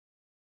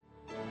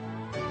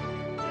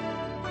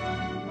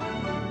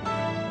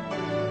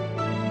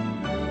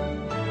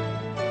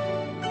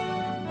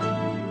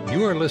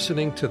You are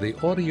listening to the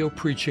audio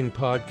preaching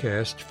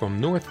podcast from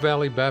North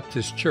Valley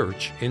Baptist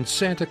Church in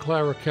Santa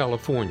Clara,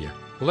 California,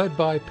 led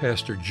by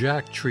Pastor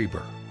Jack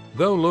Trieber.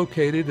 Though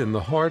located in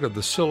the heart of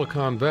the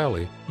Silicon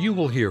Valley, you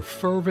will hear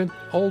fervent,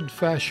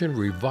 old-fashioned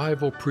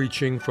revival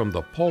preaching from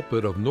the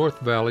pulpit of North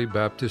Valley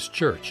Baptist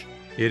Church.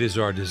 It is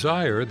our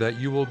desire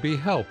that you will be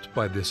helped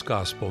by this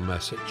gospel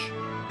message.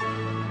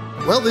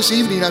 Well, this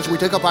evening, as we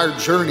take up our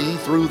journey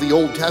through the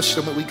Old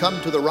Testament, we come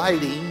to the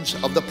writings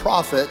of the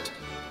prophet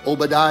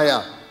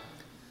Obadiah.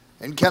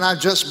 And can I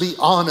just be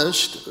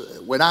honest,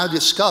 when I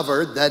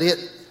discovered that it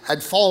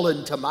had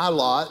fallen to my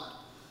lot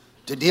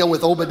to deal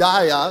with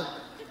Obadiah,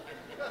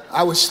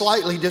 I was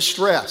slightly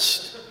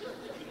distressed.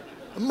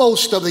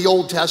 Most of the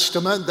Old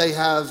Testament, they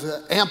have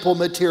ample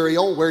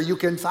material where you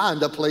can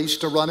find a place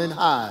to run and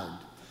hide.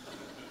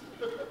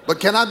 But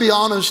can I be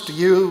honest to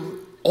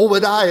you,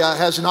 Obadiah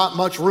has not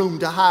much room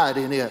to hide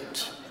in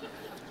it.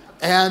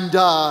 And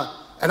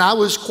I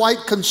was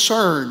quite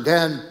concerned,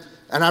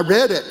 and I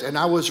read it, and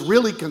I was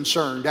really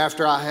concerned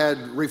after I had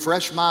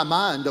refreshed my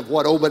mind of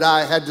what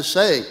Obadiah had to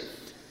say.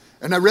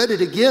 And I read it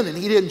again, and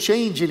he didn't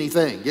change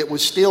anything. It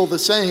was still the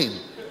same.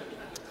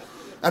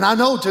 And I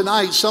know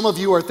tonight some of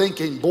you are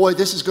thinking, boy,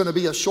 this is going to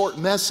be a short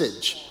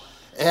message.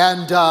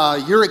 And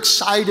you're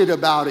excited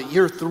about it.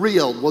 You're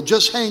thrilled. Well,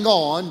 just hang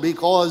on,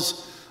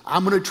 because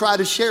I'm going to try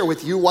to share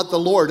with you what the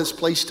Lord has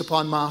placed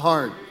upon my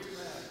heart.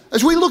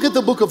 As we look at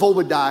the book of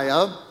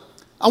Obadiah,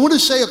 I want to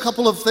say a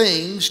couple of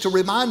things to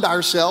remind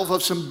ourselves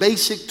of some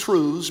basic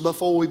truths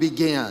before we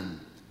begin.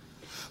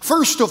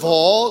 First of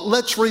all,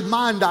 let's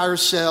remind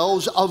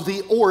ourselves of the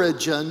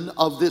origin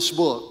of this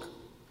book.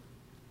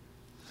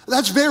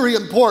 That's very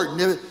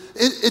important.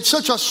 It's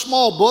such a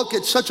small book.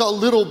 It's such a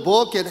little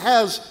book. It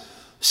has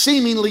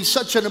seemingly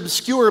such an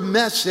obscure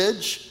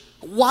message.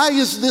 Why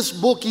is this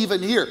book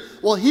even here?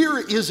 Well, here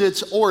is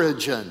its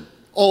origin.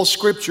 All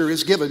Scripture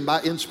is given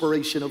by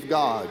inspiration of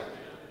God.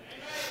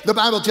 The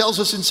Bible tells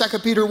us in 2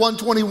 Peter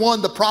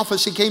 1:21, the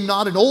prophecy came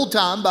not in old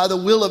time by the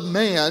will of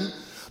man,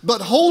 but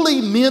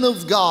holy men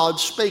of God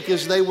spake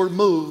as they were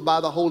moved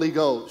by the Holy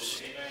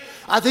Ghost.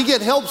 I think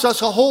it helps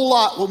us a whole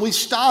lot when we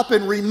stop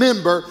and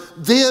remember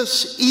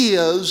this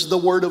is the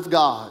Word of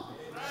God.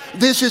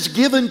 This is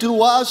given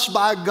to us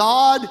by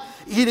God.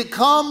 It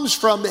comes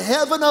from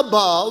heaven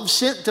above,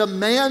 sent to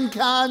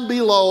mankind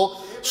below.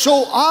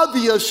 So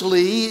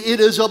obviously it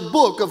is a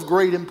book of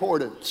great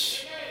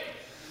importance.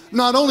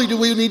 Not only do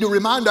we need to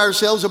remind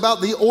ourselves about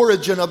the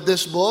origin of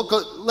this book,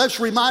 let's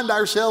remind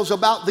ourselves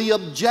about the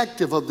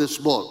objective of this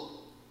book.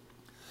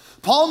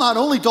 Paul not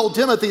only told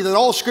Timothy that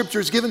all Scripture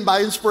is given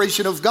by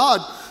inspiration of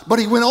God, but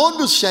he went on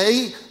to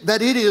say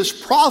that it is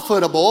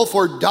profitable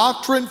for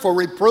doctrine, for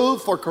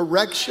reproof, for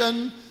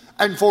correction,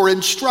 and for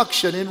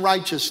instruction in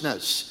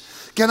righteousness.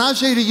 Can I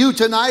say to you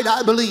tonight,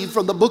 I believe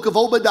from the book of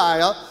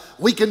Obadiah,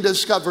 we can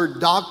discover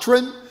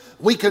doctrine,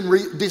 we can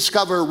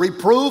discover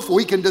reproof,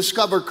 we can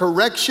discover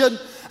correction,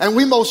 and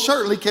we most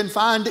certainly can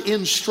find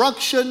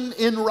instruction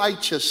in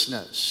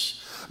righteousness.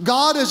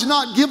 God has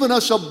not given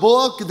us a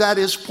book that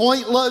is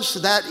pointless,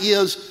 that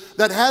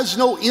has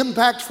no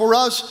impact for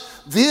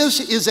us. This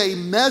is a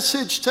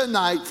message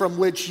tonight from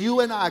which you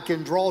and I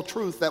can draw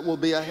truth that will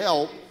be a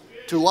help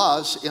to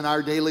us in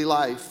our daily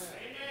life.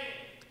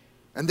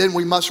 And then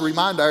we must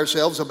remind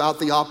ourselves about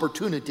the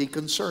opportunity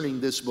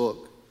concerning this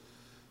book.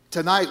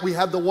 Tonight we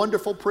have the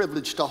wonderful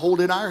privilege to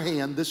hold in our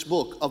hand this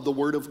book of the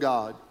Word of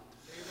God,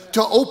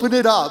 to open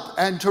it up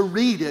and to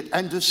read it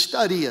and to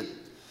study it.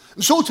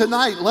 And so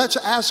tonight, let's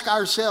ask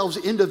ourselves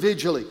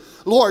individually,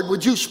 Lord,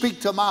 would you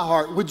speak to my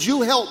heart? Would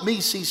you help me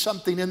see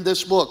something in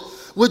this book?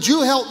 Would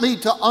you help me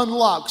to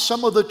unlock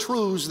some of the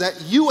truths that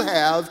you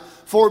have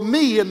for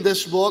me in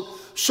this book,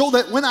 so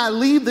that when I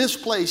leave this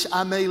place,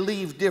 I may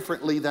leave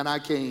differently than I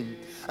came?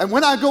 And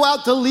when I go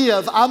out to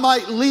live, I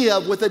might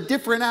live with a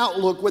different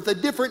outlook, with a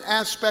different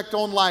aspect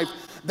on life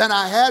than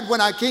I had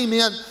when I came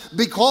in,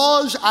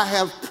 because I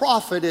have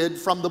profited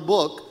from the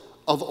book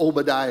of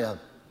Obadiah.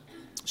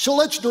 So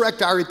let's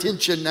direct our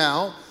attention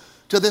now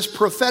to this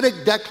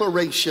prophetic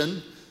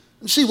declaration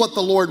and see what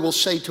the Lord will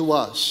say to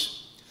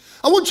us.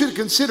 I want you to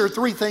consider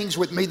three things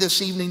with me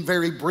this evening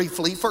very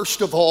briefly.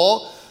 First of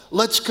all,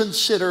 let's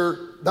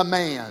consider the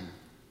man.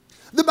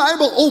 The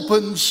Bible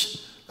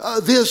opens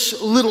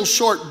this little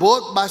short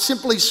book by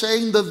simply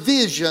saying the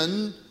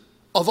vision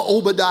of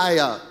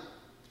Obadiah.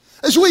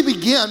 As we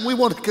begin, we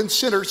want to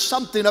consider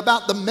something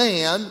about the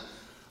man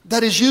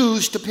that is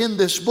used to pen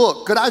this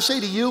book. Could I say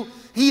to you,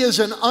 he is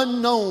an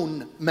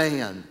unknown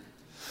man.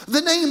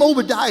 The name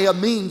Obadiah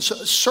means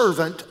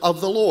servant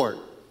of the Lord.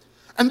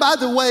 And by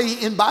the way,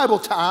 in Bible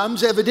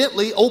times,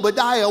 evidently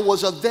Obadiah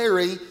was a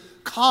very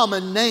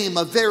common name,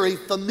 a very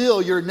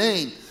familiar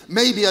name.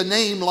 Maybe a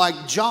name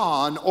like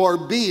John or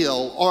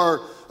Bill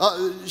or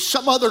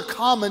some other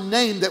common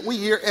name that we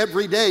hear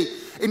every day.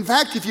 In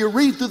fact, if you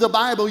read through the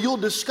Bible, you'll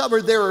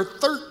discover there are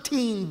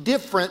 13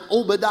 different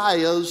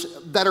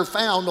Obadiahs that are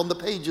found on the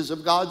pages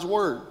of God's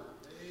Word.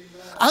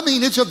 I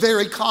mean, it's a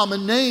very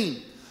common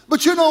name.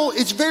 But you know,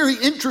 it's very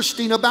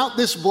interesting about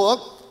this book.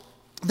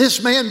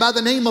 This man by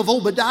the name of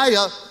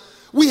Obadiah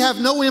We have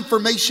no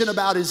information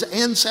about his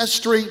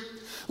ancestry.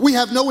 We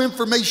have no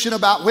information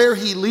about where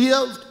he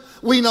lived.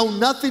 We know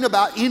nothing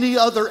about any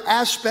other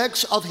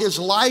aspects of his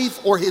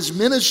life or his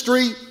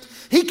ministry.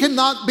 He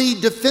cannot be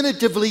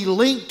definitively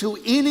linked to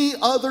any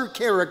other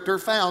character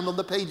found on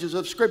the pages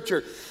of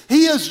Scripture.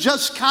 He is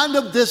just kind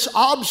of this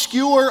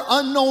obscure,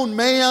 unknown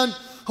man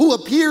who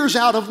appears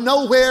out of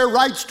nowhere,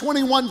 writes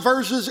 21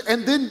 verses,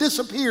 and then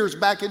disappears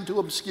back into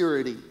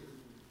obscurity.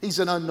 He's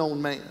an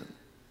unknown man.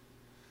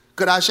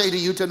 Could I say to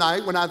you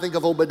tonight, when I think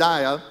of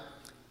Obadiah,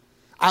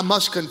 I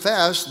must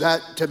confess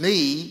that to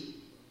me,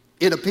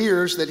 it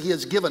appears that he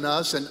has given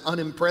us an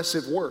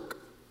unimpressive work.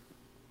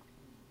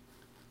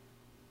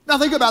 Now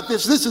think about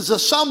this. This is a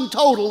sum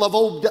total of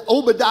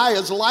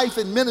Obadiah's life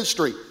and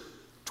ministry.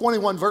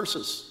 21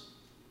 verses.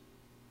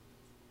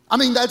 I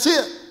mean, that's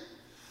it.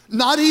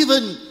 Not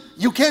even,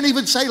 you can't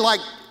even say like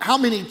how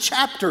many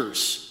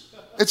chapters.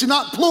 It's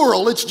not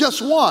plural, it's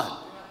just one.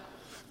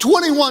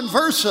 21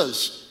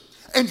 verses.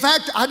 In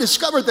fact, I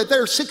discovered that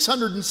there are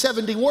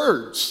 670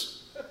 words.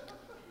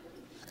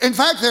 In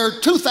fact, there are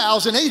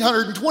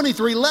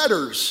 2,823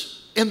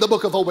 letters in the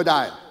book of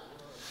Obadiah.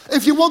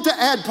 If you want to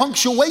add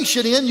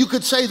punctuation in, you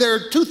could say there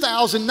are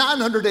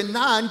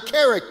 2,909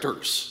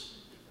 characters.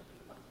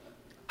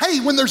 Hey,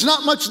 when there's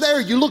not much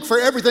there, you look for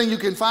everything you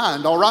can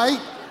find, all right?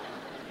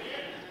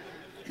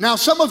 Now,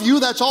 some of you,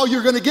 that's all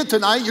you're going to get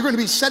tonight. You're going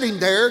to be sitting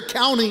there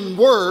counting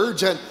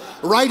words and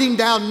writing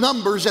down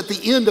numbers at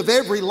the end of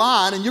every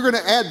line, and you're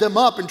going to add them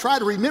up and try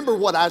to remember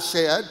what I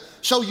said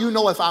so you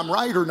know if I'm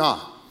right or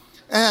not.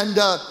 And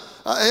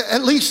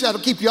at least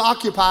that'll keep you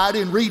occupied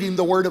in reading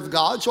the Word of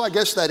God, so I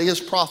guess that is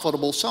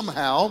profitable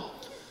somehow.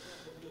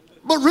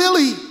 But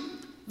really,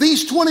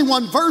 these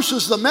 21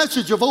 verses, the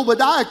message of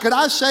Obadiah, could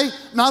I say,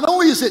 not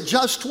only is it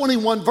just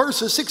 21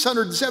 verses,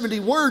 670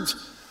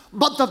 words,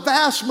 but the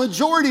vast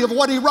majority of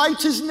what he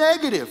writes is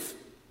negative.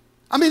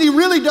 I mean, he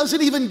really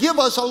doesn't even give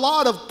us a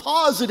lot of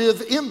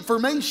positive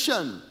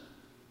information.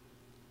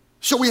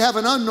 So we have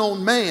an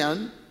unknown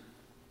man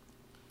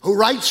who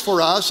writes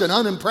for us an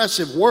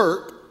unimpressive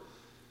work.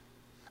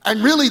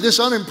 And really this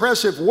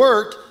unimpressive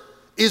work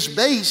is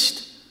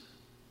based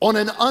on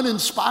an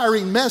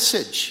uninspiring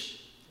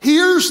message.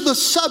 Here's the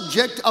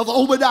subject of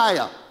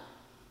Obadiah: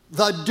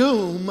 the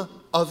doom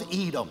of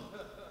Edom.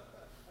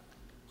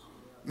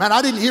 Man,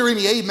 I didn't hear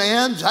any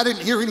amens. I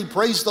didn't hear any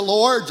praise the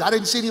Lord. I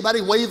didn't see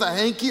anybody wave a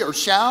hanky or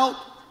shout.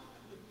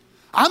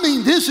 I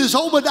mean, this is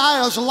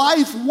Obadiah's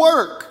life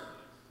work.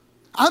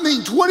 I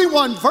mean,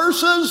 21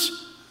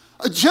 verses,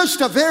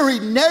 just a very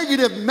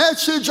negative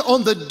message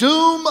on the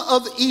doom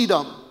of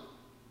Edom.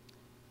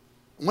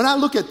 When I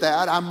look at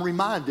that, I'm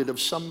reminded of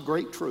some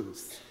great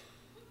truth.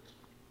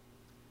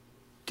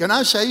 Can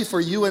I say for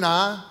you and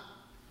I,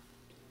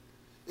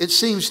 it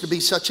seems to be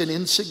such an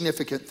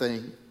insignificant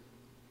thing.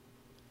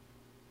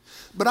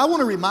 But I want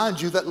to remind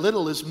you that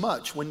little is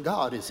much when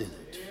God is in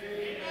it.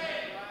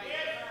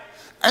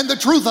 And the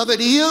truth of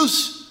it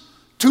is,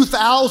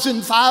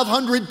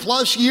 2,500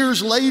 plus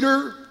years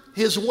later,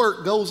 his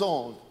work goes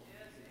on.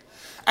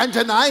 And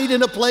tonight,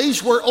 in a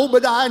place where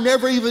Obadiah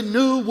never even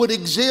knew would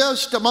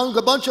exist, among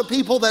a bunch of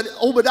people that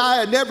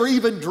Obadiah never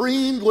even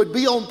dreamed would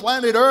be on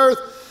planet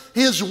Earth,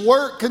 his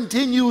work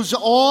continues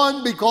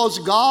on because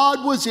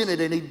God was in it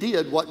and he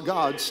did what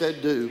God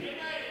said do.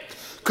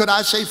 Could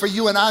I say for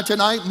you and I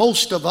tonight,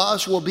 most of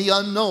us will be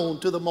unknown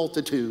to the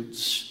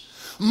multitudes.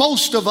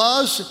 Most of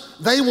us,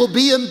 they will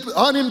be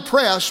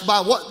unimpressed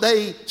by what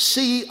they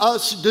see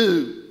us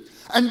do.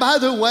 And by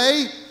the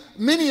way,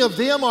 many of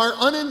them are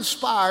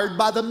uninspired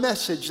by the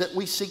message that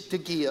we seek to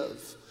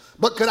give.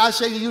 But could I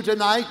say to you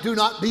tonight, do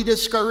not be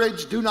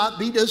discouraged, do not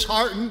be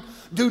disheartened,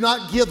 do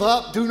not give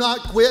up, do not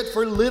quit,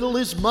 for little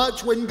is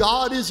much when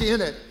God is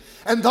in it.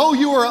 And though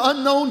you are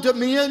unknown to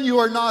men, you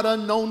are not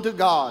unknown to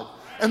God.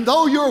 And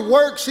though your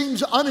work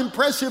seems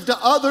unimpressive to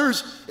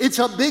others, it's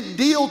a big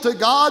deal to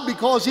God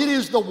because it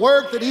is the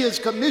work that he has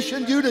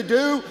commissioned you to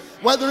do.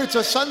 Whether it's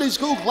a Sunday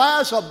school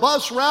class, a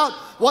bus route,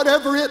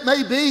 whatever it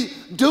may be,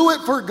 do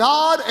it for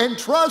God and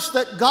trust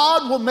that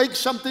God will make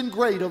something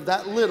great of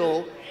that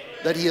little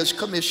that he has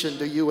commissioned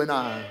to you and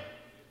I.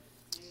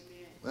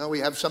 Well, we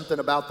have something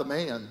about the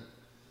man.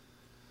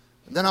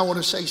 And then I want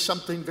to say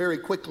something very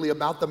quickly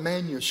about the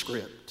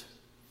manuscript.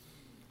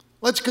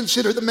 Let's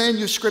consider the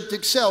manuscript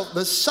itself,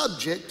 the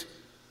subject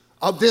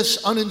of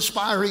this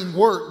uninspiring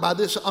work by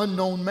this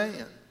unknown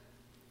man.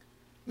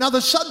 Now,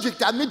 the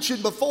subject I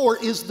mentioned before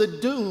is the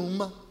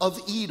doom of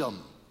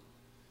Edom.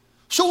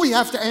 So we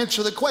have to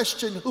answer the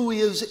question, who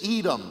is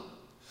Edom?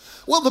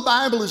 Well, the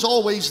Bible is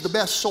always the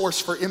best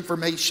source for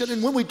information.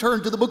 And when we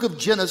turn to the book of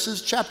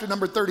Genesis, chapter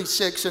number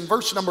 36 and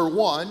verse number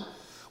 1,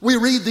 we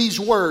read these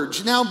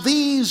words. Now,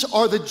 these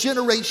are the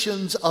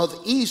generations of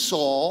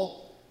Esau,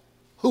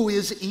 who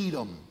is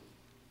Edom.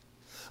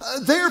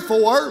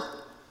 Therefore,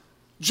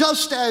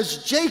 just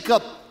as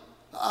Jacob,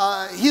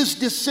 his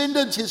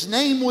descendants, his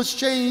name was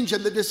changed,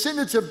 and the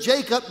descendants of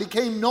Jacob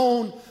became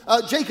known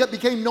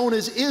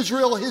as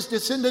Israel, his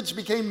descendants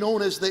became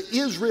known as the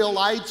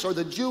Israelites or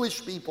the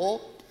Jewish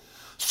people.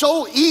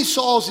 So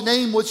Esau's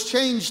name was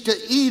changed to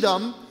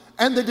Edom,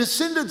 and the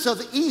descendants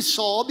of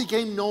Esau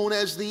became known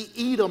as the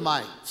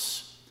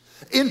Edomites.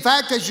 In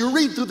fact, as you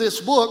read through this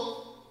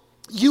book,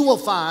 you will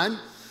find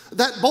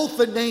that both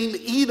the name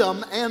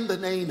Edom and the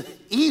name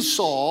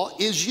Esau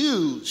is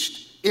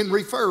used in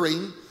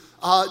referring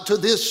to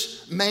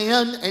this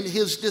man and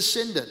his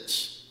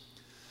descendants.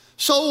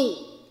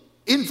 So,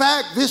 in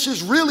fact, this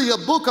is really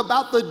a book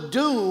about the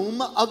doom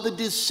of the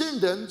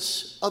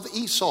descendants of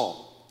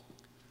Esau.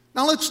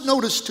 Now let's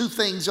notice two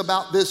things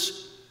about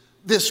this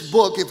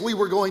book. If we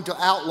were going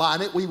to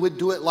outline it, we would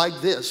do it like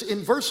this.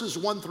 In verses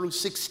 1 through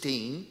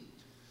 16,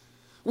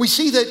 we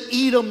see that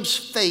Edom's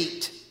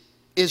fate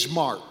is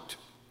marked.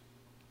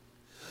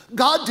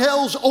 God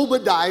tells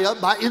Obadiah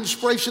by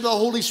inspiration of the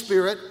Holy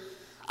Spirit,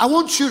 I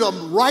want you to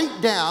write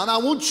down, I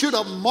want you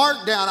to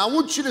mark down, I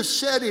want you to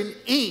set in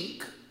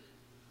ink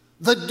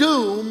the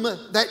doom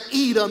that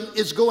Edom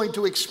is going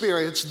to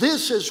experience.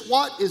 This is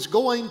what is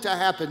going to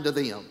happen to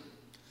them.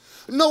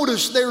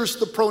 Notice there's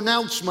the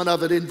pronouncement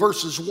of it in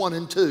verses 1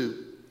 and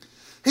 2.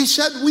 He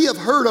said, we have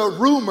heard a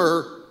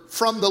rumor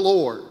from the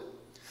Lord,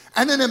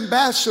 and an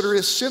ambassador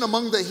is sent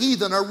among the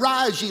heathen.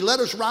 Arise ye, let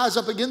us rise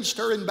up against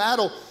her in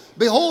battle.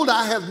 Behold,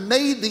 I have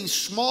made thee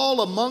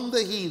small among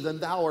the heathen.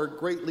 Thou art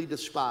greatly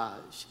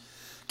despised.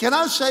 Can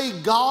I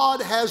say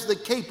God has the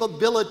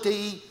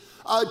capability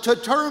to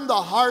turn the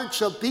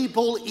hearts of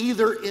people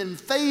either in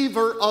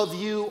favor of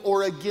you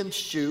or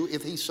against you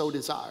if he so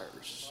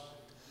desires.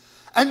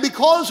 And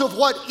because of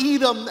what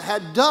Edom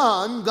had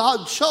done,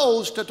 God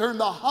chose to turn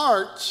the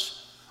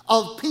hearts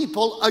of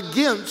people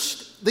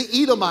against the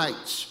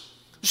Edomites.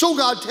 So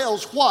God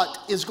tells what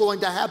is going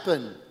to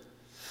happen.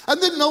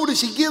 And then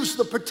notice he gives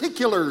the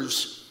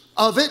particulars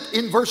of it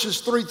in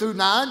verses 3 through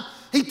 9.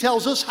 He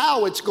tells us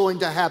how it's going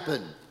to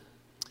happen.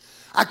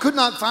 I could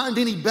not find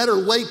any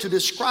better way to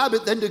describe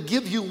it than to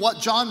give you what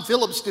John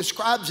Phillips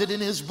describes it in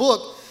his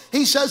book.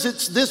 He says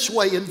it's this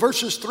way in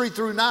verses 3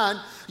 through 9.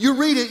 You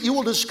read it, you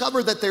will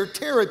discover that their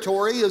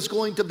territory is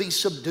going to be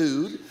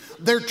subdued.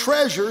 Their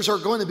treasures are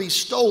going to be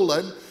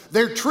stolen.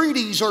 Their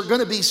treaties are going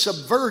to be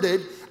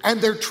subverted.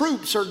 And their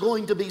troops are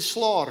going to be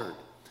slaughtered.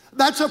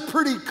 That's a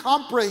pretty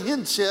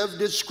comprehensive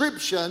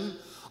description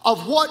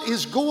of what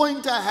is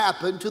going to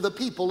happen to the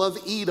people of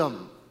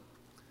Edom.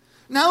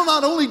 Now,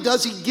 not only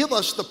does he give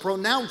us the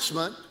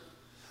pronouncement,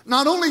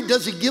 not only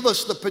does he give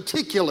us the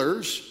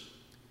particulars,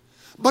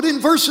 but in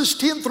verses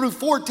 10 through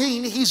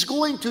 14, he's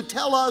going to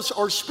tell us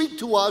or speak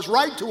to us,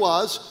 write to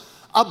us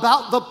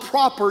about the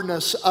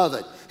properness of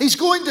it. He's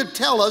going to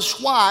tell us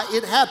why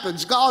it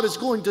happens. God is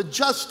going to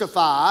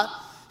justify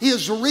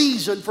his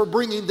reason for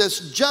bringing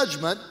this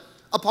judgment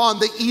upon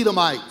the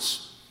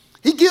Edomites.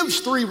 He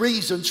gives three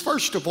reasons.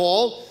 First of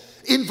all,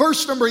 in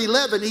verse number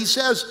 11, he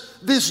says,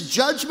 this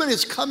judgment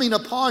is coming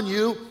upon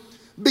you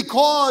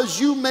because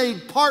you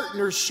made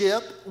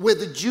partnership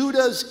with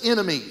Judah's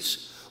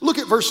enemies. Look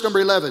at verse number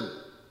 11.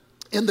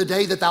 In the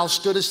day that thou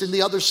stoodest in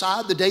the other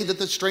side, the day that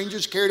the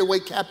strangers carried away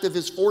captive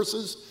his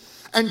forces,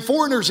 and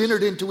foreigners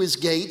entered into his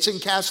gates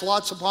and cast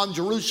lots upon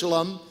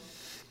Jerusalem,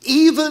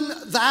 even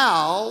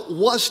thou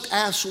wast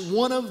as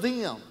one of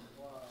them.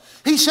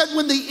 He said,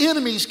 when the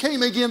enemies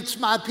came against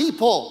my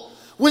people,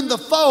 when the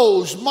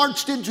foes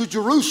marched into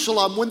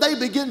Jerusalem, when they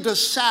began to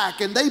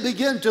sack and they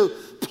began to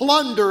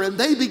plunder and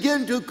they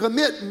began to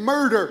commit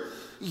murder,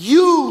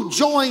 you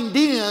joined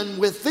in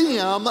with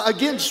them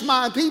against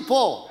my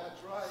people.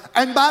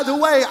 And by the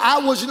way, I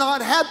was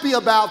not happy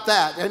about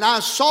that, and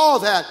I saw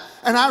that,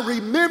 and I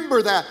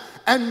remember that.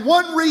 And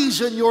one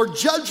reason your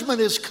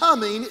judgment is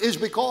coming is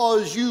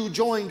because you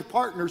joined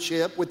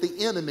partnership with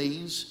the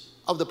enemies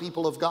of the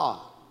people of God.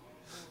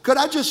 Could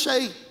I just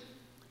say,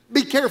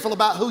 be careful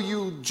about who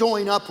you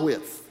join up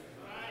with.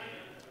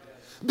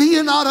 Be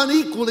ye not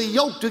unequally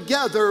yoked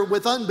together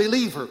with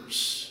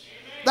unbelievers.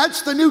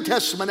 That's the New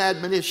Testament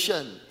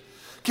admonition.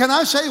 Can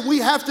I say we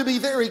have to be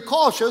very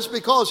cautious,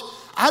 because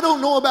I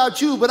don't know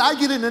about you, but I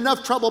get in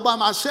enough trouble by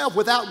myself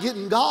without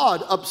getting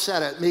God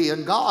upset at me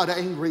and God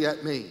angry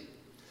at me.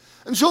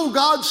 And so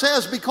God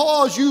says,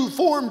 because you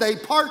formed a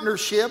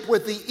partnership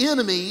with the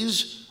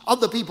enemies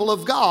of the people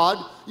of God,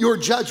 your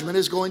judgment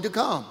is going to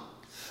come.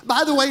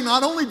 By the way,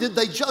 not only did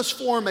they just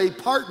form a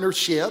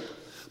partnership,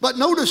 but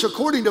notice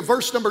according to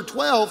verse number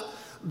 12,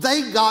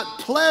 they got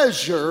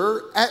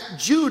pleasure at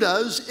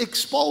Judah's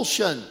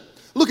expulsion.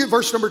 Look at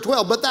verse number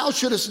 12. But thou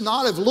shouldest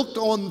not have looked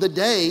on the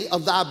day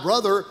of thy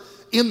brother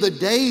in the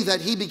day that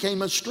he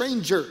became a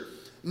stranger.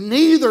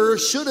 Neither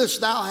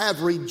shouldest thou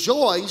have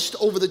rejoiced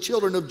over the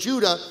children of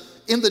Judah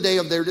in the day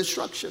of their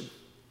destruction.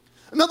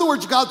 In other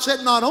words, God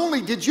said, not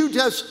only did you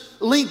just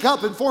link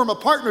up and form a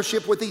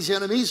partnership with these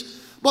enemies,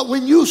 but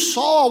when you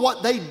saw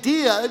what they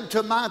did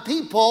to my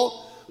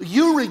people,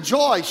 you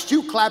rejoiced,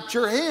 you clapped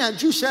your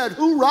hands, you said,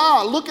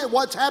 hoorah, look at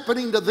what's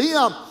happening to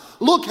them.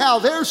 Look how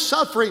they're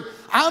suffering.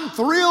 I'm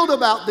thrilled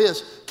about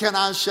this. Can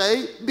I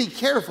say, be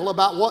careful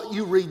about what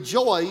you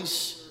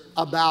rejoice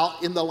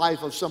about in the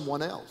life of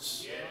someone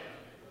else.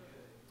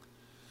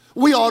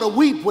 We ought to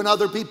weep when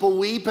other people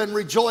weep and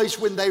rejoice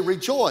when they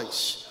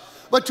rejoice.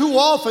 But too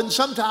often,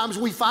 sometimes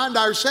we find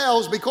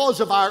ourselves, because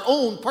of our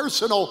own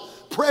personal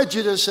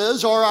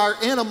prejudices or our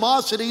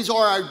animosities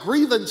or our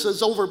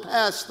grievances over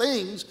past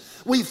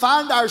things, we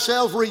find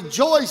ourselves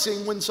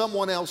rejoicing when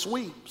someone else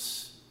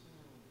weeps.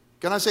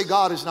 Can I say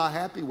God is not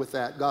happy with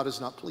that? God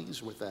is not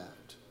pleased with that.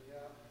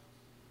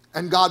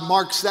 And God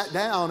marks that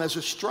down as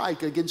a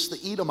strike against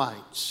the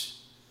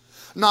Edomites.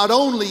 Not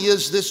only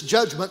is this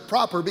judgment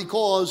proper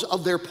because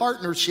of their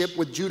partnership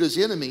with Judah's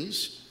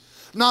enemies,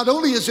 not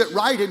only is it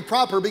right and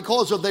proper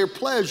because of their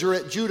pleasure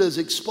at Judah's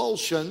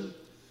expulsion,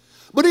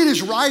 but it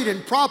is right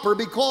and proper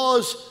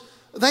because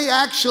they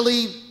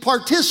actually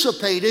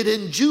participated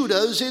in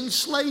Judah's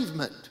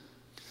enslavement.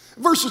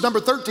 Verses number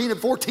 13 and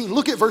 14,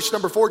 look at verse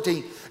number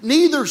 14.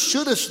 Neither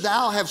shouldest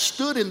thou have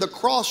stood in the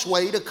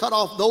crossway to cut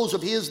off those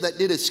of his that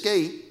did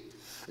escape.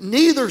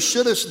 Neither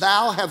shouldest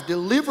thou have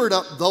delivered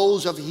up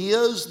those of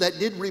his that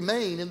did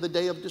remain in the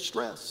day of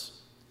distress.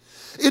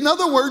 In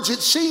other words, it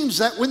seems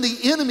that when the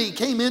enemy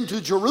came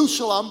into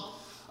Jerusalem,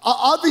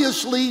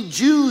 obviously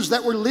Jews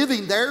that were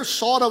living there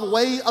sought a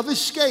way of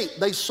escape.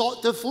 They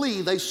sought to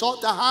flee. They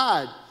sought to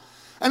hide.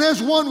 And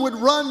as one would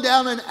run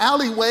down an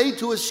alleyway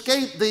to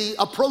escape the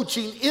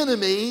approaching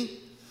enemy,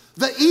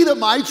 the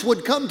Edomites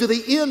would come to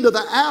the end of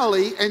the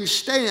alley and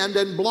stand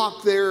and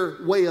block their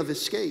way of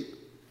escape.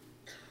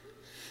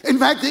 In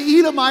fact, the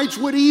Edomites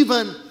would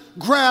even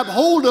grab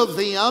hold of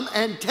them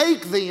and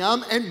take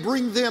them and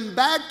bring them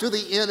back to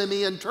the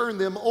enemy and turn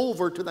them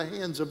over to the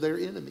hands of their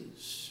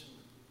enemies.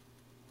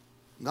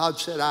 God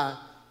said,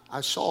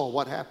 I saw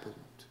what happened.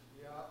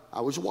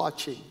 I was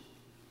watching,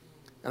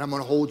 and I'm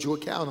going to hold you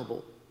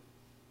accountable.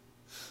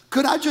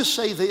 Could I just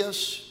say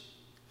this?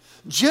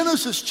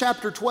 Genesis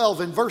chapter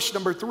 12 and verse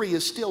number 3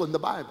 is still in the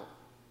Bible.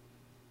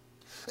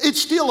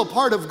 It's still a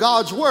part of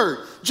God's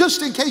Word.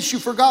 Just in case you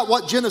forgot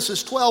what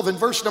Genesis 12 and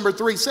verse number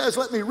 3 says,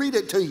 let me read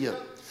it to you.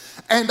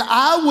 And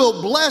I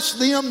will bless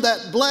them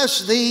that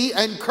bless thee,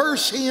 and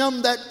curse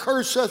him that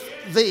curseth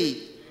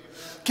thee.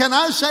 Can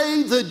I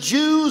say the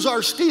Jews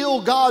are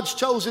still God's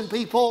chosen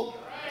people?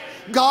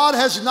 God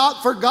has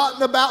not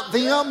forgotten about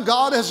them.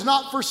 God has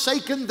not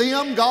forsaken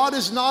them. God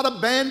has not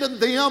abandoned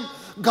them.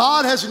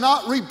 God has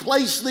not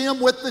replaced them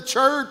with the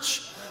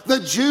church. The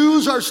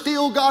Jews are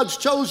still God's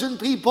chosen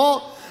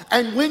people.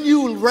 And when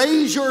you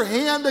raise your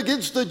hand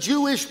against the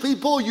Jewish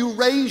people, you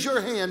raise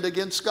your hand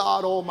against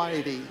God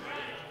Almighty.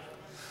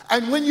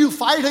 And when you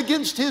fight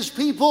against His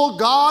people,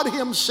 God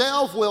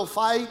Himself will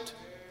fight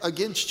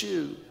against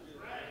you.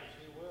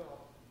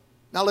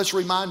 Now let's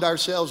remind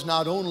ourselves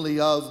not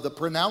only of the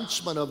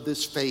pronouncement of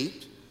this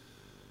fate,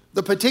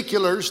 the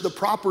particulars, the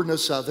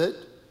properness of it,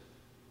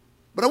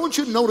 but I want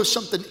you to notice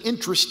something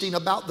interesting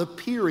about the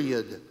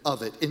period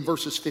of it in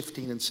verses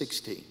 15 and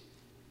 16.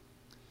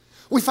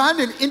 We find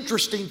an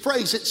interesting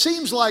phrase. It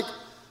seems like,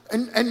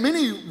 and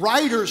many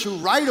writers who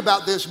write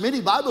about this,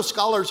 many Bible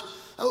scholars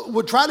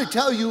would try to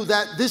tell you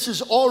that this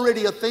is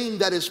already a thing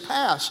that is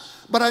past.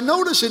 But I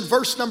notice in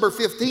verse number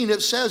 15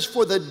 it says,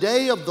 for the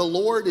day of the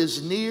Lord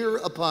is near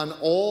upon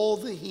all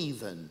the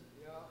heathen.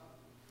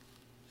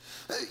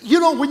 You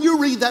know, when you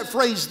read that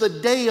phrase, the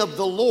day of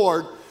the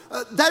Lord,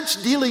 that's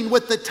dealing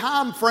with the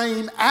time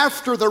frame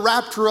after the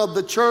rapture of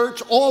the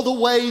church all the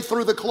way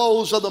through the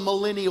close of the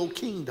millennial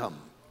kingdom.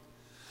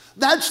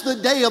 That's the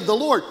day of the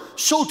Lord.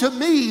 So to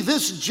me,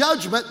 this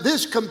judgment,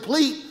 this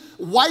complete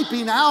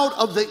wiping out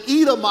of the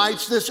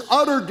Edomites, this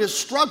utter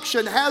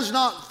destruction has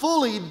not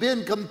fully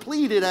been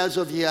completed as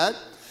of yet.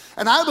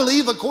 And I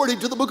believe, according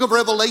to the book of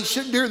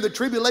Revelation, during the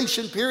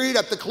tribulation period,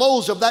 at the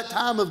close of that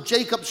time of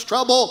Jacob's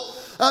trouble,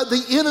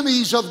 the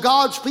enemies of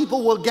God's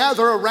people will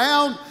gather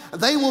around.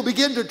 They will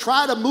begin to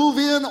try to move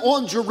in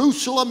on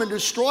Jerusalem and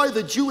destroy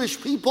the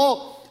Jewish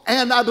people.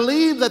 And I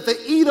believe that the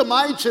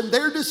Edomites and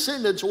their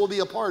descendants will be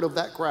a part of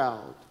that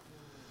crowd.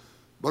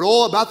 But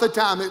about the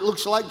time it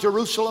looks like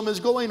Jerusalem is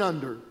going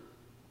under,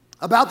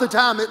 about the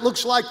time it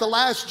looks like the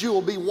last Jew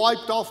will be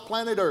wiped off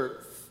planet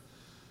Earth,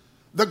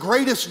 the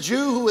greatest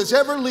Jew who has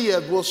ever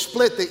lived will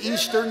split the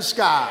eastern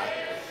sky.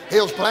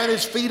 He'll plant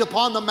his feet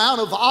upon the Mount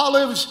of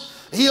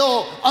Olives.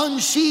 He'll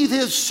unsheath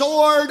his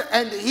sword,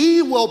 and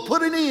he will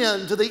put an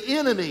end to the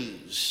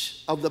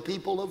enemies of the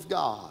people of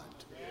God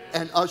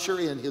and usher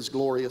in His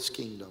glorious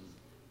kingdom.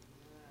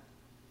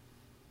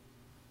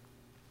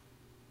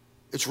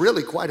 It's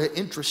really quite an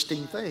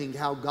interesting thing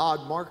how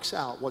God marks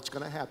out what's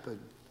going to happen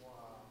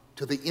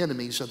to the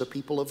enemies of the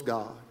people of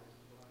God.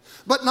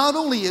 But not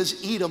only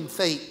is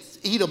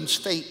Edom's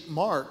fate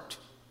marked,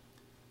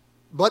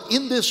 but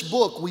in this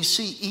book we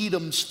see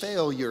Edom's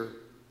failure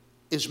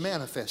is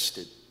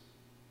manifested.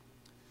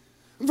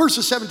 In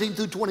verses 17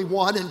 through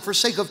 21, and for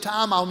sake of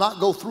time I'll not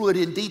go through it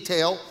in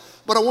detail,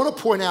 but I want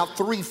to point out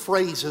three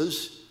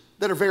phrases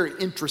that are very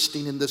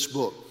interesting in this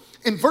book.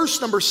 In verse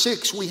number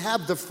 6, we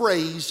have the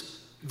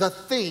phrase, the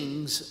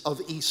things of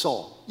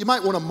Esau. You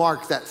might want to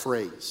mark that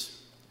phrase.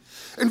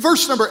 In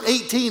verse number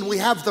 18, we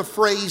have the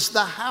phrase,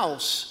 the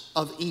house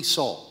of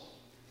Esau.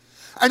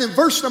 And in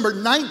verse number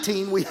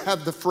 19, we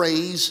have the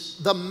phrase,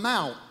 the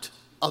mount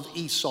of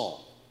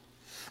Esau.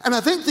 And I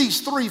think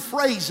these three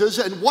phrases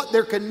and what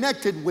they're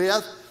connected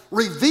with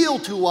reveal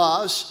to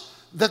us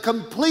the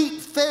complete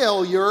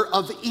failure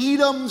of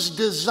Edom's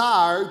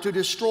desire to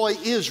destroy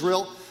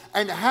Israel,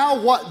 and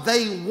how what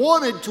they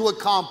wanted to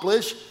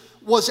accomplish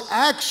was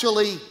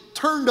actually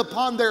turned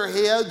upon their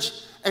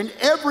heads, and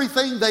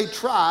everything they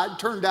tried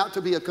turned out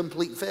to be a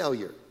complete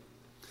failure.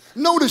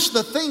 Notice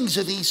the things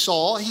of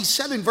Esau. He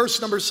said in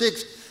verse number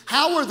 6,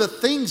 how are the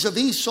things of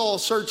Esau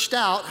searched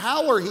out?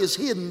 How are his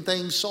hidden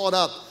things sought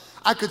up?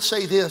 I could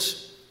say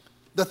this: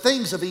 the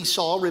things of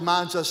Esau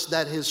reminds us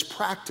that his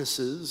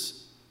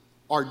practices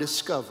are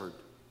discovered.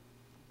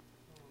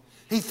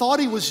 He thought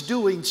he was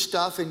doing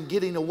stuff and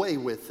getting away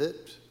with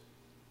it.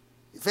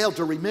 He failed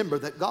to remember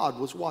that God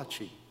was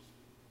watching.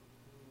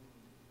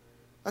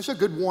 That's a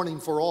good warning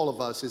for all of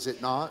us, is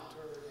it not?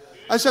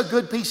 That's a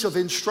good piece of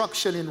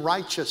instruction in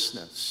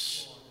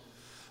righteousness.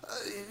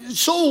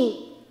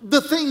 So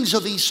the things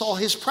of Esau,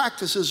 his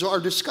practices are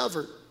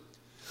discovered.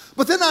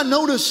 But then I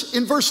notice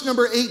in verse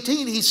number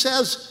 18, he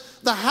says,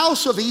 the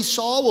house of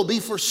Esau will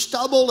be for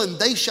stubble, and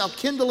they shall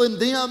kindle in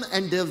them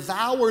and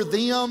devour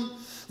them.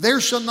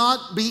 There shall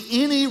not be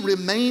any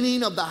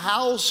remaining of the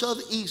house of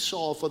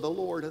Esau, for the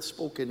Lord hath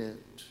spoken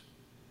it.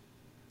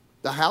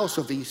 The house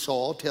of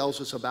Esau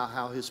tells us about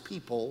how his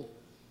people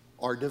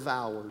are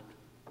devoured.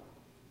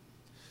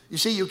 You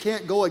see, you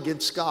can't go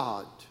against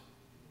God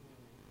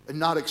and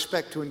not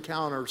expect to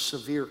encounter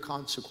severe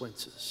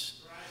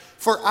consequences.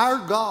 For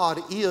our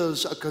God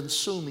is a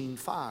consuming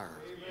fire.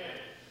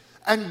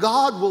 And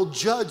God will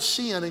judge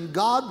sin, and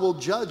God will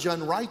judge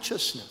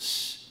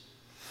unrighteousness.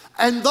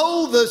 And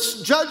though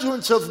the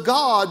judgments of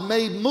God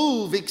may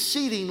move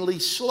exceedingly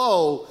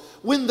slow,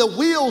 when the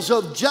wheels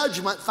of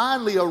judgment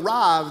finally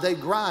arrive, they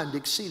grind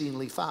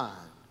exceedingly fine.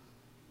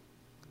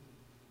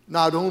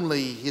 Not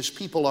only his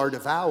people are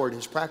devoured,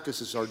 his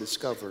practices are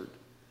discovered.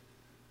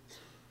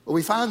 But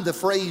we find the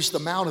phrase, the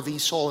mount of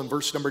Esau, in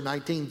verse number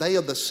 19. They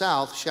of the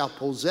south shall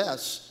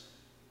possess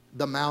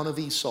the mount of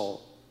Esau.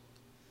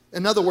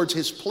 In other words,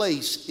 his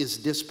place is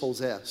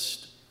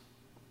dispossessed.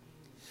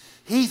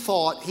 He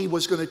thought he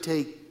was going to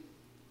take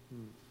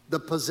the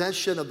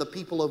possession of the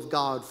people of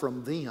God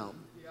from them.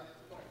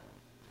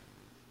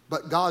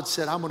 But God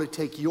said, I'm going to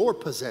take your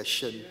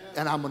possession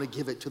and I'm going to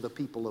give it to the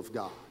people of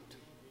God.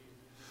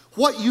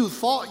 What you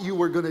thought you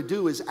were going to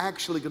do is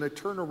actually going to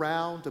turn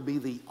around to be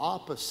the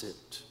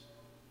opposite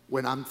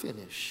when I'm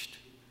finished.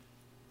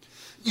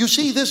 You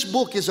see, this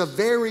book is a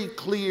very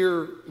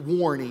clear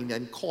warning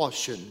and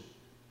caution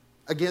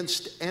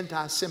against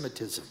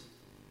anti-Semitism.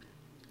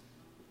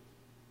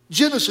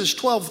 Genesis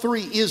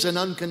 12:3 is an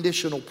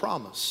unconditional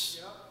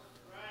promise.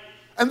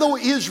 And though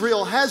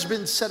Israel has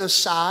been set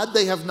aside,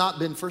 they have not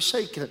been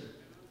forsaken.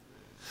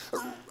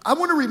 I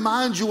want to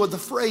remind you of the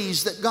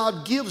phrase that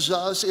God gives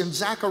us in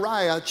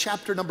Zechariah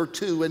chapter number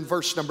 2 and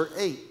verse number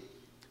 8.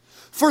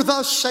 For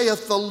thus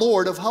saith the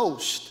Lord of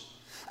hosts,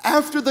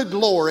 after the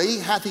glory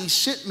hath he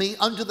sent me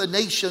unto the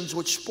nations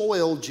which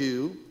spoiled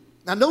you.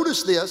 Now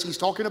notice this, he's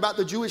talking about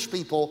the Jewish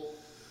people.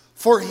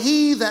 For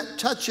he that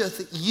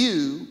toucheth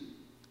you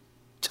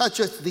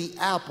toucheth the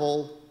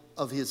apple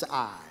of his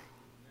eye.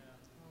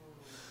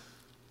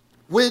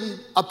 When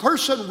a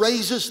person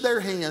raises their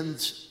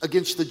hands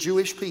against the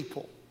Jewish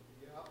people,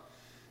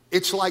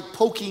 it's like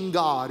poking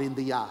God in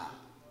the eye.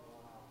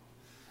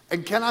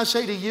 And can I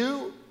say to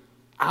you,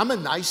 I'm a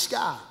nice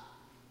guy.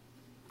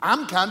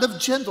 I'm kind of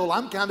gentle.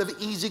 I'm kind of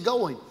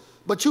easygoing.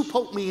 But you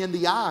poke me in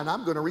the eye and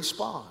I'm going to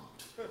respond.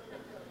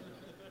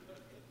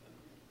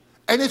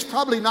 And it's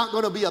probably not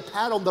going to be a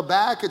pat on the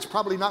back. It's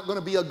probably not going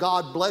to be a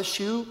God bless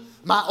you.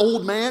 My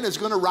old man is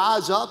going to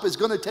rise up, is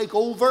going to take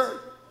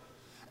over.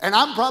 And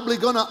I'm probably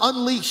going to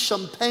unleash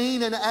some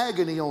pain and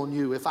agony on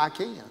you if I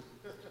can.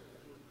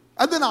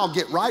 And then I'll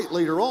get right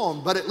later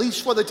on, but at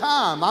least for the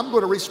time, I'm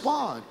going to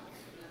respond.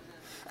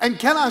 And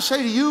can I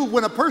say to you,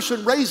 when a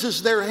person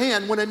raises their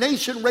hand, when a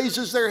nation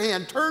raises their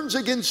hand, turns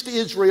against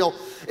Israel,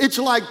 it's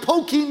like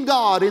poking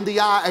God in the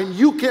eye, and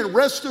you can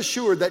rest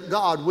assured that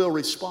God will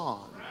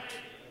respond.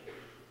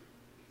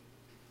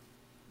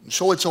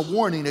 So it's a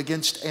warning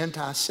against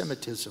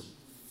anti-Semitism.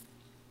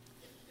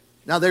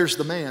 Now there's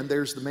the man,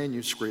 there's the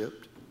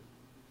manuscript.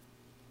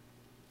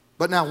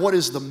 But now what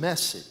is the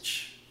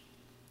message?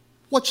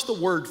 What's the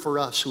word for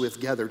us who have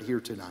gathered here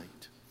tonight?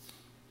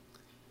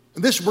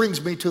 And this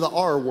brings me to the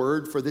R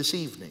word for this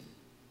evening.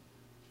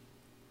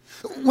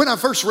 When I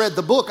first read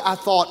the book, I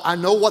thought, I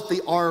know what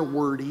the R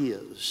word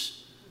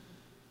is.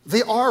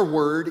 The R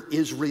word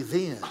is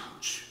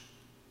revenge.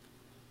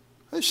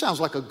 It sounds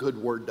like a good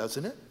word,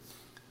 doesn't it?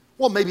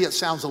 Well, maybe it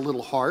sounds a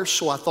little harsh,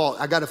 so I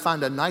thought I got to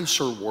find a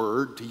nicer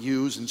word to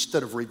use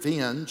instead of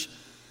revenge.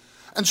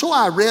 And so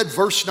I read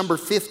verse number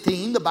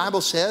 15. The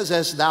Bible says,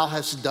 as thou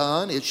hast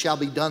done, it shall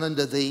be done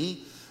unto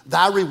thee.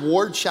 Thy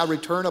reward shall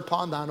return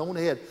upon thine own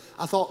head.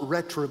 I thought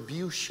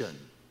retribution.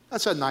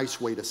 That's a nice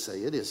way to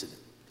say it, isn't it?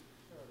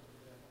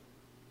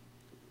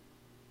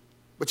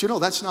 But you know,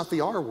 that's not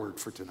the R word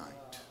for tonight.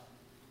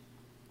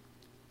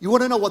 You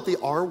want to know what the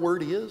R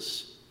word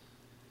is?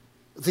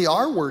 The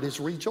R word is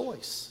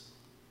rejoice.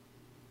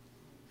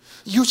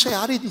 You say,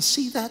 I didn't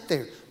see that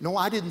there. No,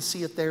 I didn't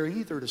see it there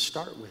either to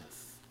start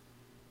with.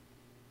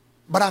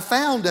 But I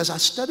found as I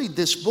studied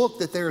this book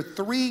that there are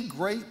three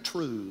great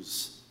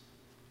truths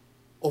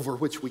over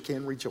which we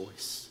can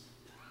rejoice.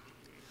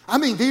 I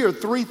mean, there are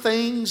three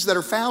things that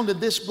are found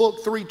in this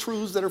book, three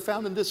truths that are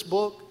found in this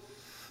book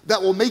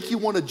that will make you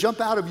want to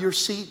jump out of your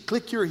seat,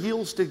 click your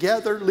heels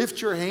together,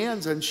 lift your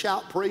hands, and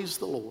shout, praise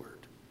the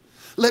Lord.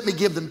 Let me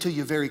give them to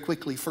you very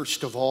quickly.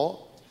 First of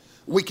all,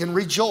 we can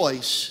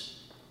rejoice,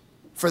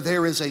 for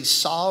there is a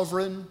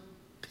sovereign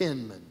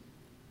penman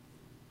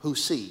who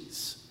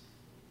sees.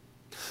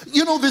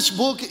 You know, this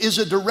book is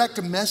a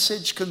direct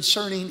message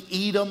concerning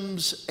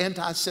Edom's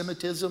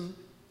anti-Semitism.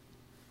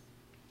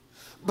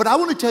 But I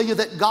want to tell you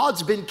that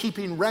God's been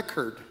keeping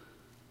record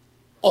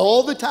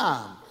all the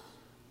time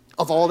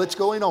of all that's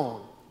going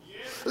on.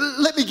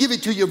 Let me give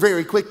it to you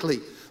very quickly.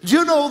 Do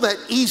you know that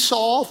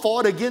Esau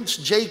fought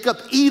against Jacob?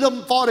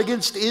 Edom fought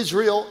against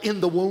Israel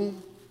in the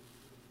womb?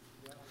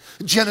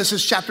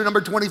 Genesis chapter number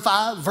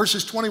 25,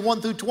 verses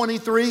 21 through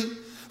 23.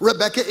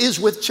 Rebekah is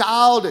with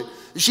child.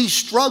 She's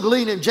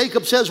struggling, and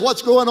Jacob says,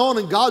 what's going on?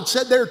 And God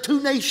said, there are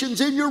two nations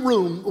in your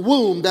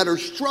womb that are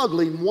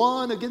struggling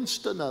one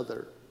against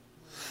another.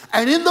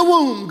 And in the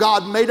womb,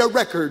 God made a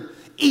record.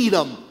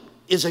 Edom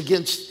is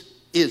against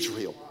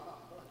Israel.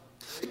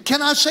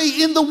 Can I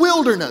say in the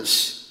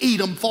wilderness,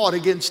 Edom fought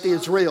against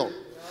Israel.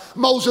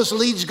 Moses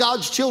leads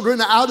God's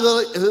children out of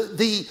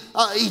the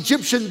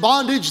Egyptian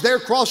bondage. They're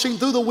crossing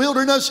through the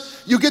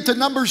wilderness. You get to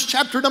Numbers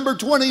chapter number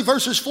 20,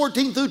 verses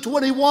 14 through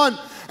 21.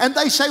 And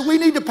they say, we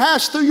need to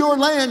pass through your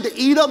land,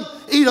 Edom.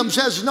 Edom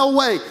says, no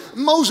way.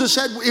 Moses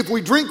said, if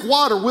we drink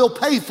water, we'll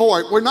pay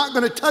for it. We're not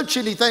going to touch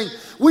anything.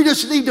 We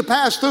just need to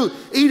pass through.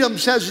 Edom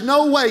says,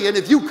 no way. And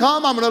if you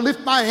come, I'm going to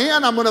lift my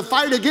hand. I'm going to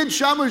fight against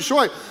you. I'm going to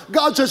destroy you.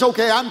 God says,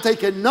 okay, I'm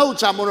taking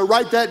notes. I'm going to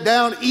write that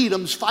down.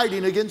 Edom's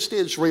fighting against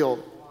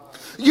Israel.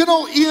 You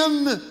know,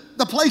 in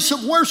the place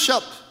of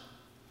worship,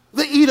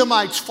 the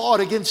Edomites fought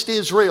against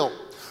Israel.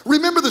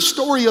 Remember the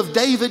story of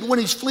David when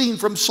he's fleeing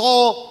from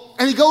Saul,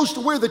 and he goes to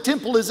where the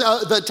temple is,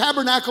 the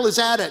tabernacle is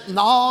at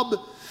Nob,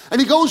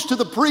 and he goes to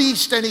the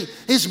priest, and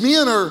his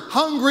men are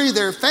hungry,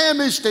 they're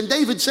famished, and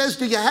David says,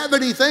 do you have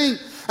anything?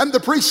 And the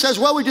priest says,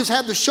 well, we just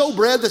have the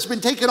showbread that's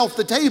been taken off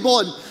the table.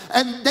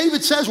 And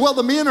David says, well,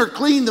 the men are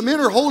clean, the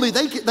men are holy,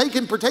 they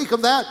can partake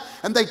of that.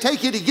 And they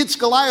take it, he gets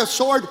Goliath's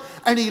sword,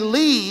 and he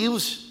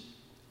leaves.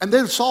 And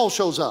then Saul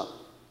shows up.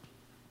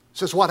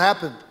 Says, what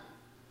happened?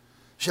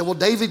 He said, well,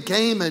 David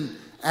came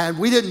and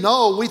we didn't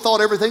know. We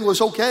thought everything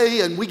was okay,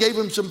 and we gave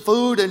him some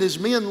food, and his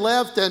men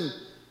left.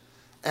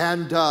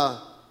 And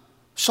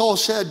Saul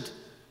said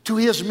to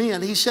his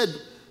men, he said,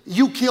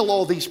 you kill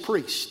all these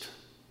priests.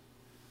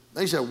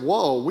 They said,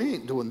 whoa, we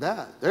ain't doing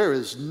that. There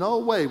is no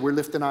way we're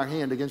lifting our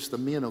hand against the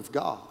men of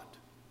God.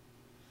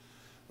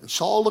 And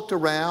Saul looked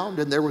around,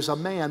 and there was a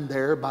man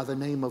there by the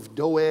name of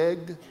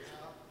Doeg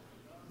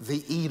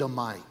the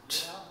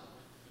Edomite.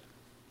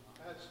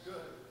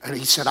 And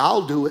he said,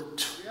 I'll do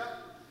it.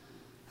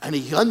 And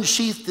he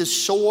unsheathed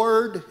his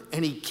sword,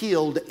 and he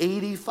killed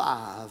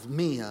 85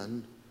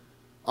 men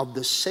of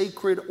the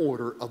sacred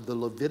order of the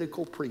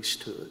Levitical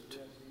priesthood.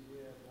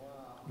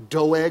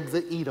 Doeg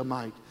the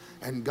Edomite.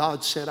 And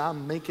God said,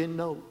 I'm making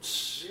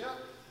notes.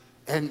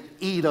 And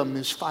Edom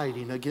is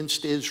fighting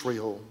against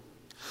Israel.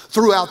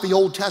 Throughout the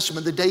Old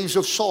Testament, the days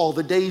of Saul,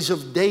 the days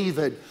of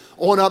David,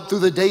 on up through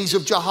the days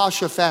of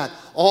Jehoshaphat,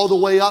 all the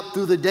way up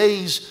through the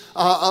days,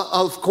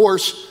 of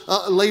course,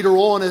 later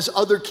on as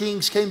other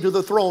kings came to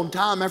the throne,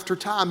 time after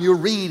time, you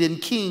read in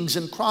Kings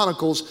and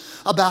Chronicles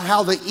about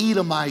how the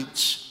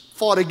Edomites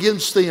fought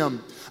against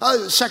them.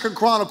 2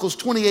 Chronicles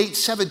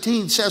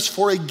 28:17 says,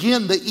 for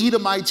again the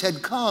Edomites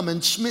had come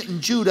and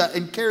smitten Judah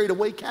and carried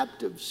away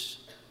captives.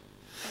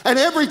 And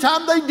every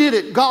time they did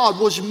it, God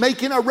was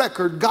making a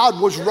record.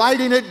 God was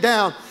writing it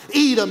down.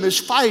 Edom is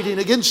fighting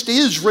against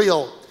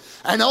Israel.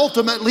 And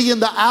ultimately in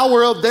the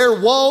hour of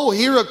their woe,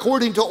 here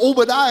according to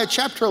Obadiah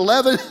chapter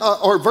 11,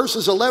 or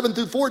verses 11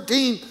 through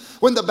 14,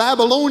 when the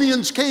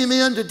Babylonians came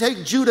in to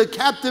take Judah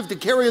captive, to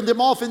carry them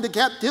off into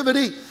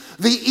captivity,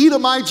 the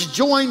Edomites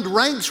joined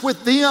ranks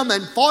with them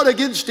and fought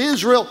against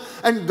Israel.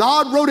 And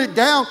God wrote it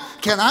down.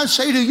 Can I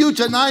say to you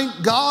tonight,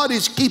 God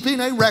is keeping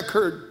a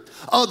record.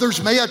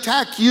 Others may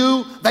attack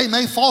you. They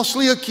may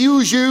falsely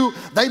accuse you.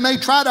 They may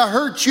try to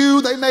hurt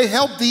you. They may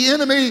help the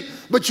enemy.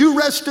 But you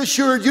rest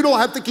assured you don't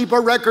have to keep a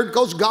record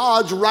because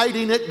God's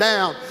writing it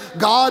down.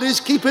 God is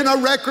keeping a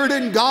record,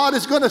 and God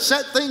is going to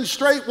set things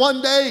straight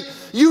one day.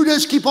 You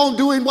just keep on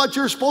doing what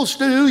you're supposed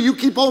to do. You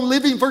keep on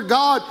living for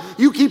God.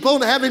 You keep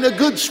on having a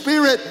good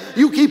spirit.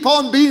 You keep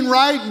on being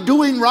right and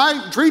doing right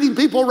and treating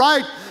people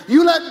right.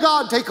 You let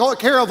God take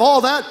care of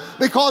all that,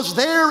 because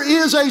there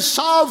is a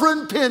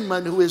sovereign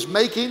penman who is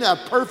making a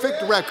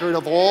perfect record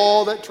of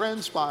all that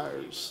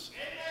transpires.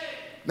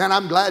 Man,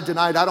 I'm glad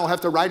tonight I don't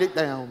have to write it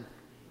down.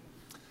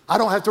 I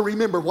don't have to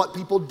remember what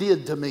people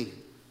did to me.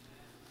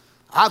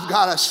 I've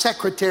got a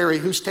secretary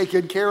who's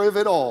taken care of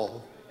it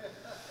all.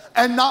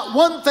 And not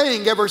one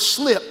thing ever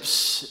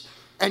slips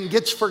and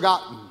gets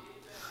forgotten.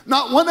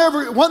 Not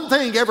one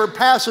thing ever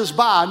passes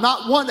by.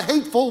 Not one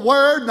hateful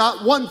word,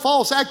 not one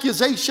false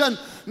accusation,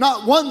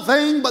 Not one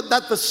thing, but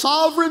that the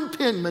sovereign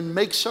penman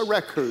makes a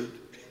record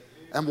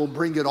and will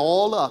bring it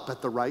all up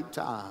at the right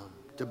time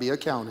to be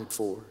accounted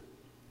for.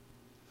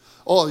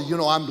 Oh, you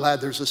know, I'm glad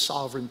there's a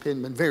sovereign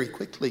penman. Very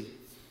quickly,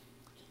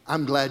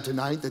 I'm glad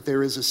tonight that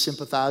there is a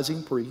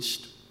sympathizing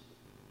priest.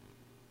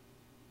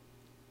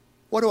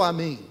 What do I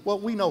mean? Well,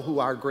 we know who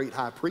our great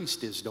high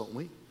priest is, don't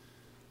we?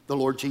 The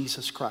Lord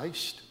Jesus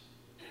Christ.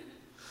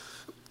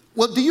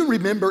 Well, do you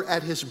remember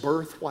at his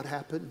birth what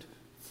happened?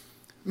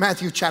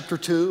 Matthew chapter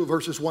 2,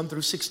 verses 1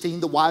 through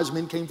 16, the wise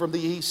men came from the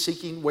east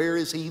seeking, where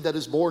is he that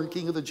is born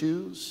King of the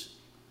Jews?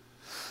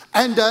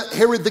 And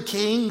Herod the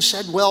king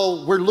said,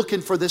 well, we're looking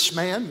for this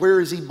man. Where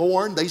is he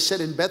born? They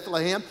said, in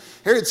Bethlehem.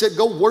 Herod said,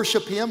 go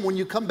worship him. When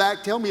you come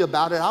back, tell me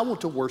about it. I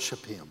want to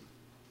worship him.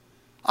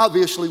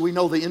 Obviously, we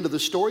know the end of the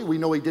story. We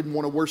know he didn't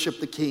want to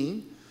worship the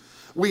king.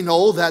 We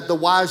know that the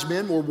wise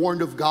men were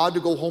warned of God to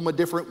go home a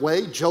different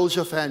way.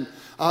 Joseph and,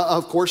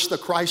 of course, the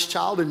Christ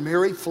child and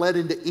Mary fled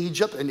into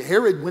Egypt. And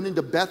Herod went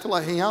into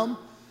Bethlehem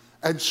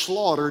and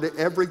slaughtered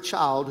every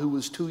child who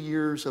was 2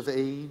 years of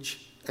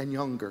age and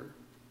younger.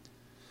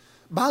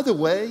 By the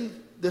way,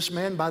 this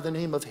man by the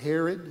name of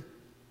Herod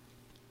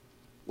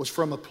was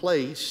from a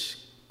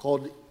place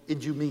called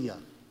Idumea,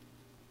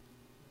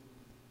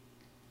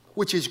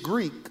 which is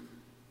Greek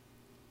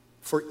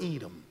for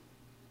Edom.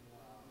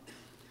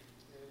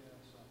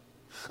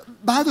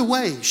 By the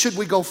way, should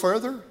we go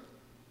further?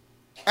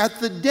 At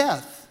the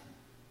death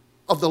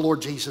of the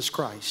Lord Jesus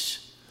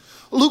Christ,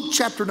 Luke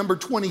chapter number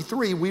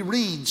 23, we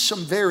read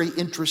some very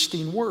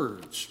interesting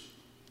words.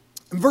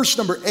 In verse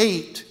number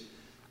 8,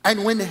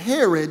 and when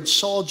Herod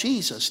saw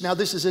Jesus, now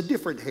this is a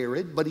different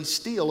Herod, but he's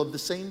still of the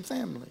same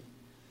family.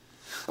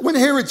 When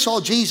Herod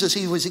saw Jesus,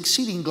 he was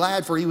exceeding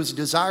glad, for he was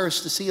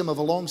desirous to see him of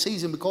a long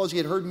season, because he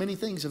had heard many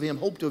things of him,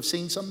 hoped to have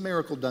seen some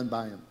miracle done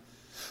by him.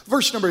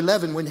 Verse number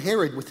 11, when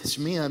Herod with his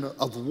men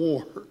of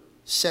war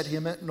set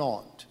him at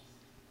naught,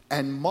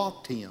 and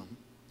mocked him,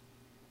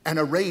 and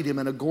arrayed him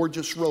in a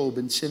gorgeous robe,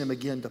 and sent him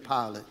again to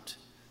Pilate.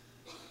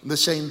 The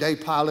same day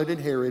Pilate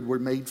and Herod were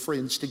made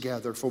friends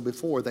together, for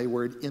before they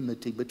were at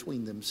enmity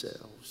between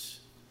themselves.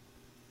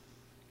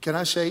 Can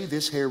I say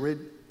this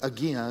Herod,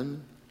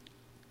 again,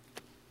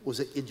 was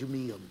an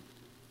Idumean.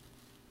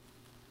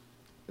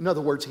 In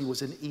other words, he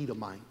was an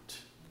Edomite.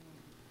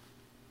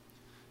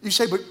 You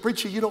say, but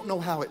preacher, you don't know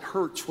how it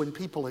hurts when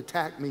people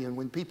attack me and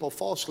when people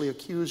falsely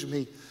accuse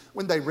me,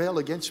 when they rail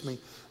against me.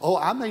 Oh,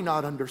 I may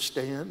not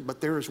understand, but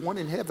there is one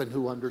in heaven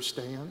who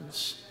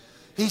understands.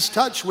 He's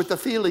touched with the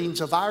feelings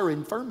of our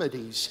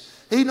infirmities.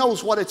 He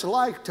knows what it's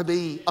like to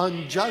be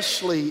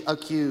unjustly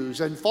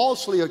accused and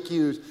falsely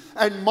accused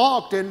and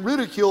mocked and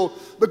ridiculed,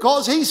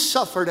 because he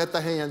suffered at the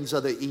hands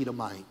of the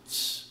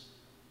Edomites.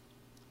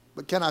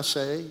 But can I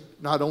say,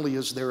 not only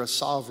is there a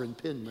sovereign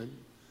penman,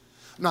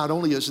 not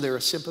only is there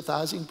a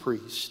sympathizing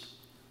priest,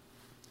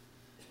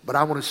 but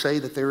I want to say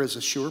that there is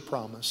a sure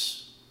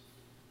promise.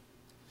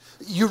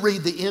 You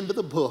read the end of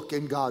the book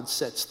and God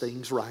sets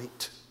things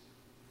right.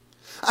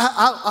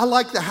 I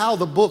like how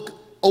the book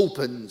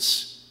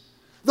opens.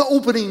 The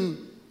opening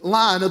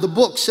line of the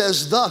book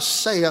says, thus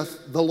saith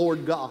the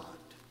Lord God.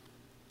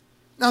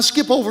 Now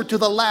skip over to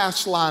the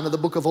last line of the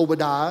book of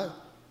Obadiah.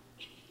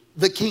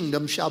 The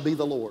kingdom shall be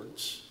the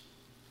Lord's.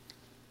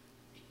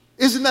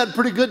 Isn't that a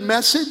pretty good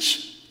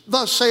message?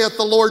 Thus saith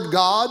the Lord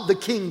God, the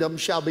kingdom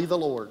shall be the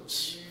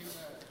Lord's.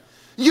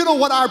 You know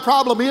what our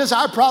problem is?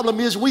 Our problem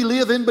is we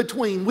live in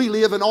between. We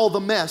live in all the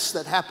mess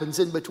that happens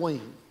in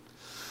between.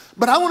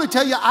 But I want to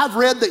tell you, I've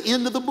read the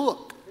end of the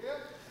book,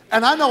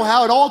 and I know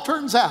how it all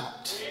turns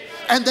out.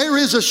 And there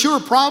is a sure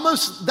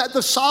promise that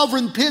the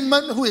sovereign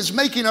penman who is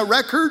making a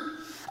record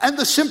and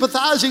the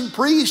sympathizing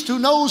priest who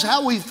knows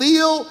how we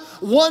feel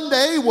one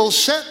day will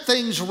set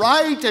things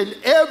right, and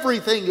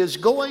everything is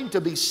going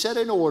to be set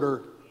in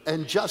order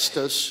and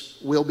justice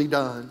will be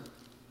done.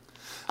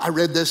 I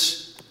read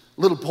this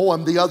little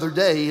poem the other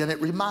day and it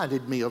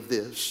reminded me of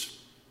this.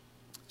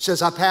 It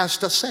says, I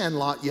passed a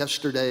sandlot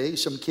yesterday.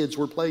 Some kids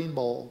were playing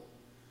ball.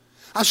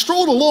 I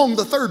strolled along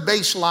the third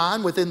base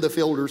line within the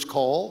fielder's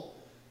call.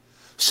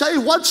 Say,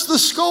 what's the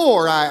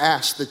score? I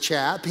asked the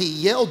chap. He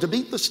yelled to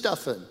beat the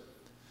stuffing.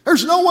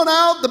 There's no one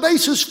out. The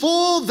base is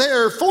full.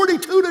 They're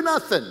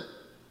 42-0.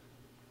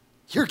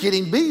 You're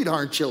getting beat,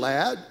 aren't you,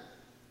 lad?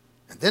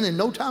 And then in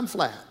no time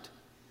flat,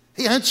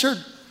 he answered,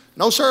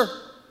 no, sir.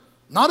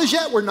 Not as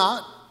yet, we're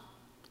not.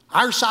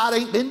 Our side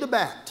ain't been to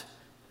bat.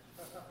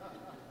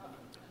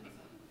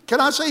 Can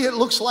I say it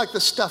looks like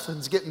the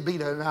stuffing's getting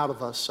beaten out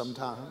of us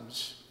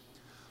sometimes.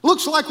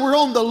 Looks like we're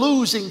on the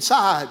losing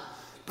side.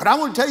 But I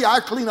want to tell you,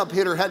 our cleanup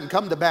hitter hadn't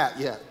come to bat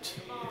yet.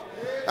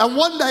 And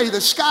one day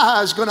the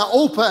sky is going to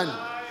open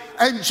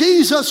and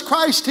Jesus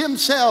Christ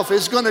himself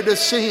is going to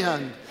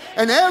descend.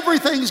 And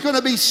everything's going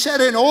to be set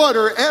in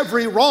order.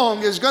 Every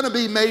wrong is going to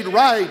be made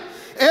right.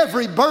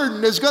 Every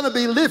burden is going to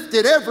be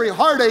lifted. Every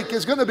heartache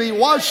is going to be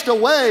washed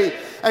away.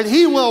 And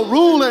he will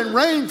rule and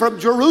reign from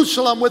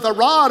Jerusalem with a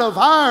rod of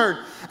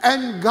iron.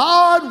 And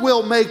God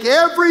will make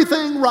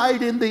everything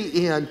right in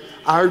the end.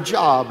 Our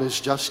job is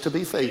just to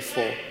be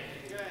faithful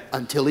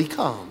until he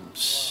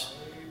comes.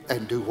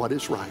 and do what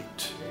is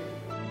right.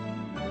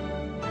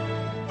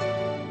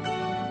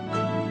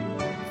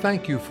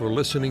 Thank you for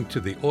listening to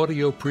the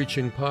audio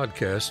preaching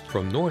podcast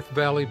from North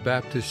Valley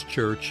Baptist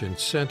Church in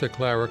Santa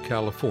Clara,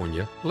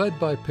 California, led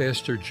by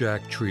Pastor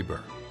Jack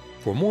Trieber.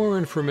 For more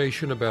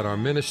information about our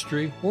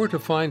ministry or to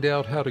find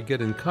out how to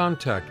get in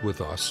contact with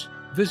us,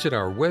 visit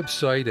our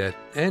website at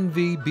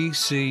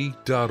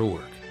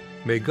nvbc.org.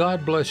 May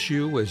God bless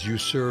you as you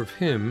serve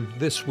Him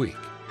this week.